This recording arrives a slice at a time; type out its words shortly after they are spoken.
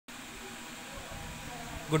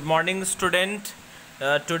Good morning, student.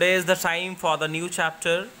 Today is the time for the new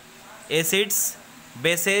chapter, acids,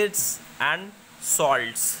 bases, and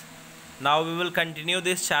salts. Now we will continue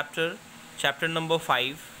this chapter, chapter number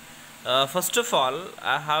 5. First of all,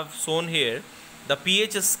 I have shown here the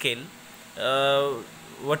pH scale, uh,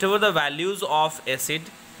 whatever the values of acid,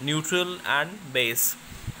 neutral, and base.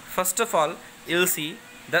 First of all, you'll see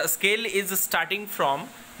the scale is starting from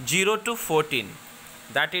 0 to 14,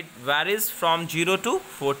 that it varies from 0 to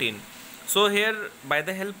 14. So here by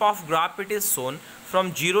the help of graph it is shown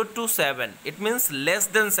from 0 to 7. It means less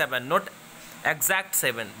than 7, not exact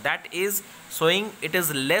 7. That is showing it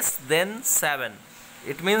is less than 7.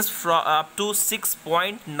 It means from up to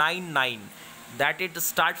 6.99, that it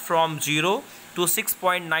start from 0 to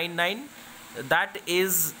 6.99. That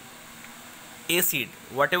is acid.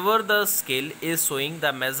 Whatever the scale is showing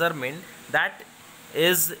the measurement, that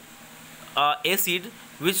is acid,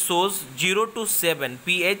 which shows 0 to 7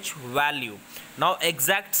 pH value. Now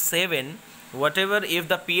exact 7, whatever if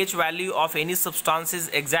the pH value of any substance is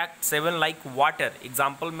exact 7, like water,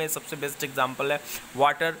 example में सबसे best example है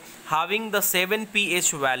water having the 7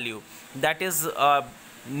 pH value, that is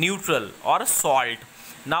neutral or salt.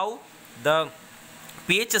 Now the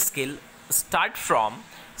pH scale start from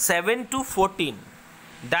 7 to 14,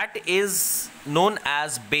 that is known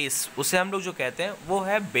as base. उसे हम लोग जो कहते हैं वो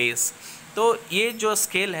है base. तो ये जो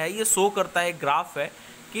स्केल है ये शो करता है, ग्राफ है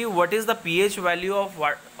कि what is the pH value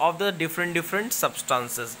of the different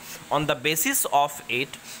substances. On the basis of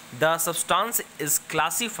it the substance is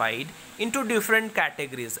classified into different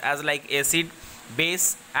categories as like acid,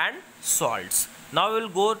 base and salts. Now will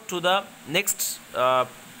go to the next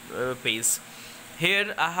page.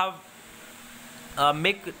 Here I have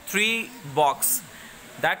make 3 box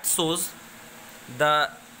that shows the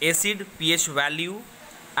acid pH value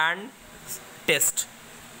and test.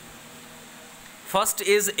 First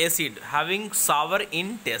is acid having sour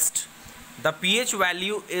in taste. The pH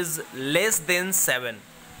value is less than 7.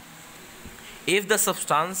 If the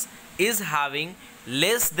substance is having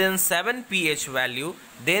less than 7 pH value,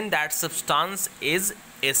 then that substance is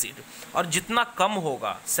acid. और जितना कम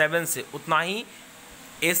होगा 7 से उतना ही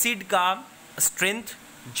acid का strength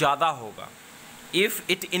ज़्यादा होगा. If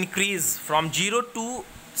it increase from 0 to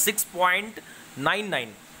 6.99,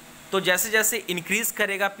 तो जैसे जैसे इंक्रीज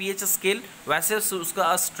करेगा पीएच स्केल वैसे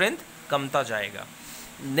उसका स्ट्रेंथ कमता जाएगा.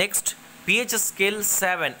 Next pH scale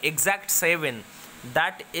 7, exact 7,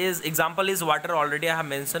 that is example is water. Already I have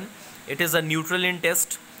mention it is a neutral in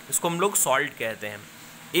test. इसको हम लोग सॉल्ट कहते हैं.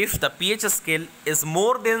 If the pH scale is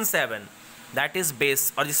more than 7, that is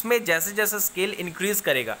base. और जिसमें जैसे जैसे स्केल इंक्रीज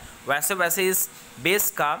करेगा वैसे वैसे इस बेस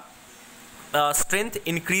का स्ट्रेंथ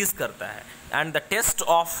इंक्रीज करता है. And the test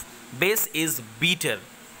of base is beater.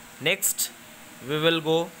 Next, we will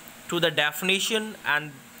go to the definition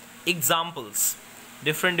and examples,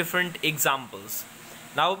 different examples.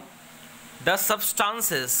 Now, the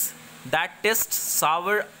substances that taste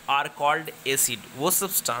sour are called acid. वो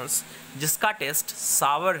substance जिसका taste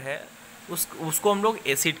sour है उसको हम लोग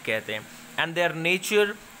acid कहते हैं. And their nature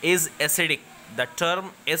is acidic. The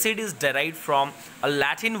term acid is derived from a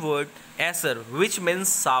Latin word acer, which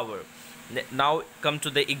means sour. Now come to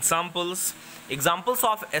the examples. Examples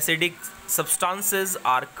of acidic substances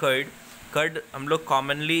are curd. Curd हम लोग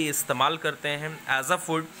commonly इस्तेमाल करते हैं as a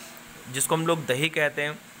food, जिसको हम लोग दही कहते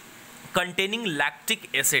हैं. कंटेनिंग लैक्टिक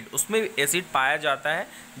एसिड, उसमें एसिड पाया जाता है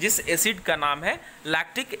जिस एसिड का नाम है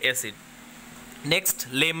lactic acid. Next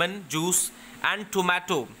lemon juice and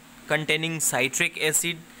tomato containing citric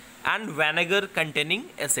acid and vinegar containing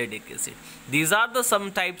acetic acid. These are the some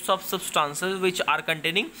types of substances which are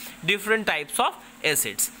containing different types of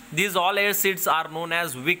acids. These all acids are known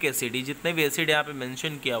as weak acid. ये जितने भी acid यहाँ पे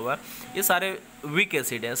mention किया हुआ है ये सारे weak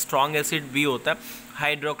acid हैं. स्ट्रॉन्ग एसिड भी होता है,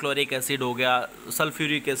 हाइड्रोक्लोरिक एसिड हो गया,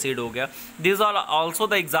 सल्फ्यूरिक एसिड हो गया. These are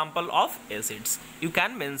also the example of acids. You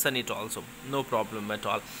can mention it also, no problem at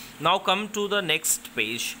all. Now come to the next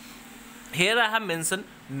page. Here I have mentioned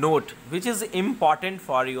note which is important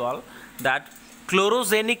for you all, that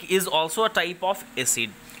chlorogenic is also a type of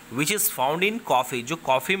acid which is found in coffee, जो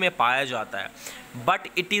coffee में पाया जाता है. but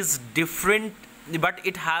it is different, but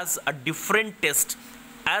it has a different taste,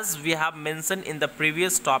 as we have mentioned in the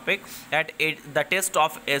previous topic that the taste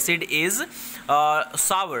of acid is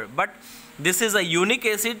sour, but this is a unique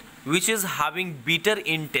acid which is having bitter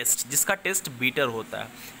in taste, जिसका test bitter होता है.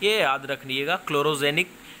 ये याद रखिएगा,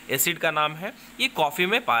 chlorogenic acid का नाम है, ये कॉफ़ी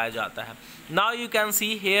में पाया जाता है. Now you can see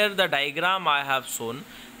here the diagram I have shown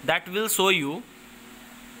that will show you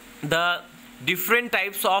the different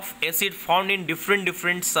types of acid found in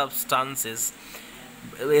different substances.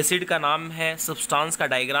 Acid का नाम है, सब्सटेंस का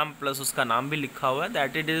डायग्राम प्लस उसका नाम भी लिखा हुआ है,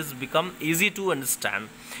 that it is become easy to understand.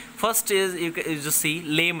 First is you see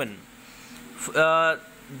lemon.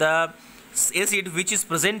 The acid which is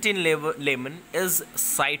present in lemon is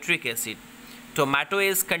citric acid. Tomato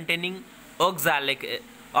is containing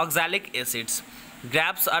oxalic acids.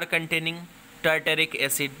 Grapes are containing tartaric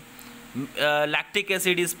acid. Lactic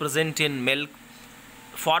acid is present in milk.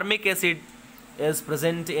 Formic acid is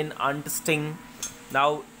present in ant sting. Now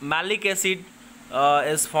malic acid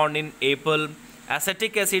is found in apple.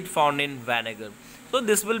 Acetic acid found in vinegar. So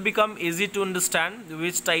this will become easy to understand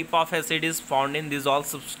which type of acid is found in these all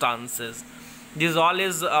substances. This all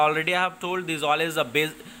is already I have told, this all is a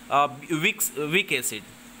base, weak acid.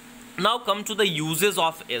 Now come to the uses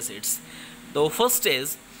of acids. The first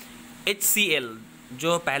is HCl,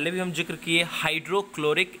 जो पहले भी हम जिक्र किए,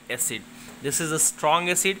 hydrochloric acid. This is a strong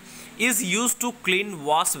acid, is use to clean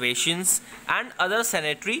wash basins and other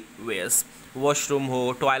sanitary wears. Washroom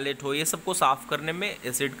हो, toilet हो, ये सबको साफ करने में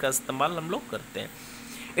एसिड का इस्तेमाल हम लोग करते हैं.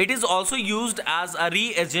 It is also used as a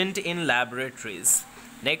reagent in laboratories.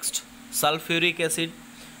 Next sulphuric acid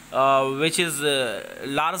which is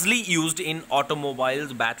largely used in automobiles,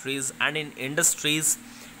 batteries and in industries.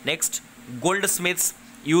 Next, goldsmiths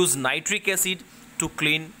use nitric acid to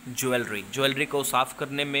clean jewelry. Jewellery को साफ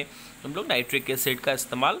करने में हम लोग nitric acid का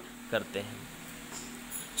इस्तेमाल करते हैं.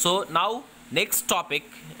 So now next topic,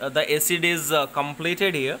 the acid is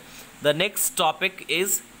completed here. The next topic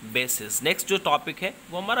is bases. Next जो topic है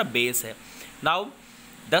वो हमारा base है. Now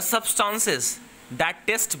the substances that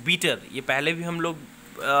test bitter, ये पहले भी हम लोग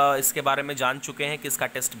इसके बारे में जान चुके हैं कि इसका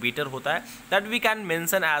टेस्ट बीटर होता है. That we can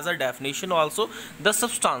mention as a definition also. The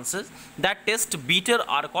substances that test beater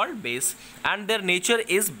are called base and their nature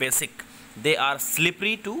is basic. They are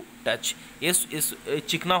slippery to touch. इस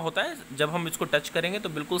चिकना होता है, जब हम इसको टच करेंगे तो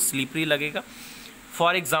बिल्कुल स्लिपरी लगेगा.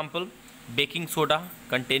 For example baking soda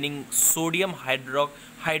containing sodium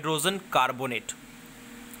hydrogen carbonate,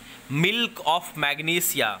 milk of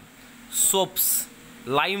magnesia, soaps,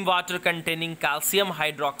 lime water containing calcium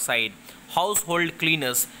hydroxide, household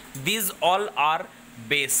cleaners, these all are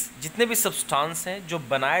base. जितने भी substance हैं जो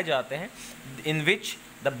बनाए जाते हैं, in which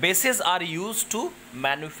the bases are used to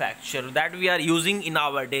manufacture, that we are using in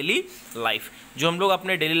our daily life, जो हम लोग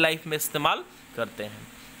अपने daily life में इस्तेमाल करते हैं.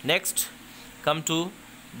 Next, come to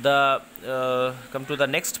the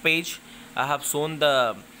next page. I have shown the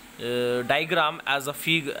diagram as a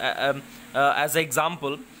as an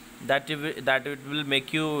example. that it will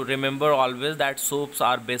make you remember always that soaps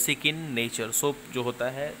are basic in nature. soap जो होता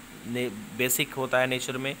है basic होता है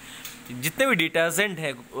nature में. जितने भी detergent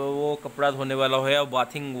है, वो कपड़ा धोने वाला हो या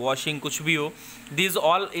बाथिंग वॉशिंग कुछ भी हो, this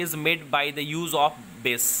all is made by the use of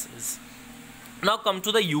basis. Now come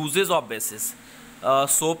to the uses of basis.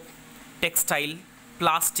 Soap, textile,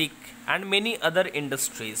 plastic and many other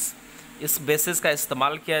industries. इस बेसिस का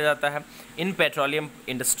इस्तेमाल किया जाता है in petroleum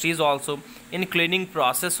industries also, in cleaning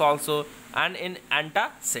process also and in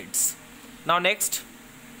antacids. Now next,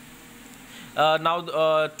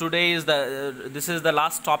 today is this is the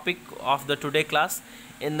last topic of the today class.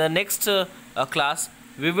 In the next class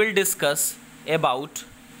we will discuss about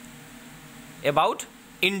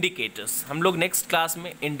indicators. हम लोग next class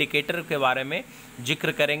में indicator के बारे में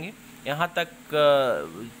जिक्र करेंगे. यहाँ तक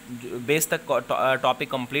बेस तक टॉपिक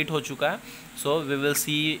कंप्लीट हो चुका है. So we will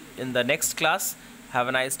see in the next class. Have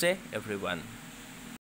a nice day everyone.